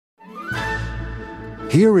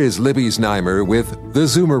Here is Libby Znaimer with The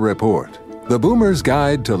Zoomer Report, the Boomer's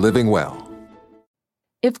Guide to Living Well.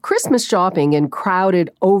 If Christmas shopping in crowded,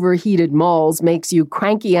 overheated malls makes you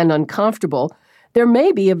cranky and uncomfortable, there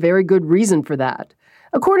may be a very good reason for that.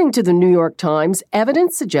 According to the New York Times,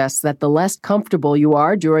 evidence suggests that the less comfortable you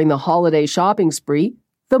are during the holiday shopping spree,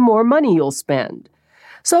 the more money you'll spend.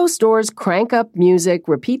 So stores crank up music,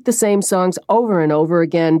 repeat the same songs over and over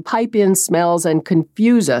again, pipe in smells, and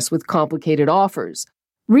confuse us with complicated offers.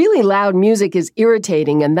 Really loud music is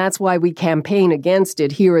irritating, and that's why we campaign against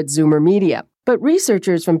it here at Zoomer Media. But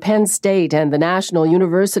researchers from Penn State and the National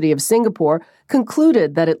University of Singapore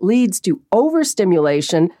concluded that it leads to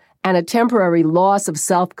overstimulation and a temporary loss of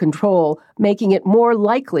self-control, making it more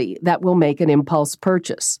likely that we'll make an impulse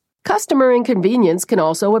purchase. Customer inconvenience can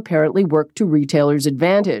also apparently work to retailers'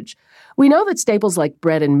 advantage. We know that staples like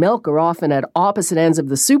bread and milk are often at opposite ends of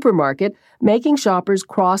the supermarket, making shoppers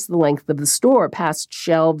cross the length of the store past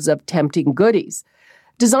shelves of tempting goodies.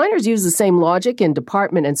 Designers use the same logic in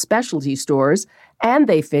department and specialty stores, and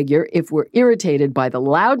they figure if we're irritated by the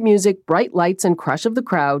loud music, bright lights, and crush of the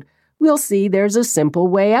crowd, we'll see there's a simple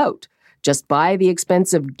way out. Just buy the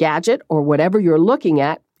expensive gadget or whatever you're looking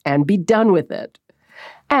at and be done with it.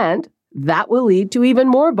 And that will lead to even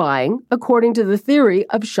more buying, according to the theory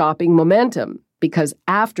of shopping momentum, because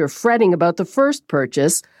after fretting about the first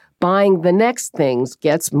purchase, buying the next things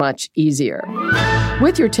gets much easier.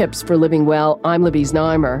 With your tips for living well, I'm Libby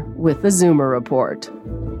Znaimer with the Zoomer Report.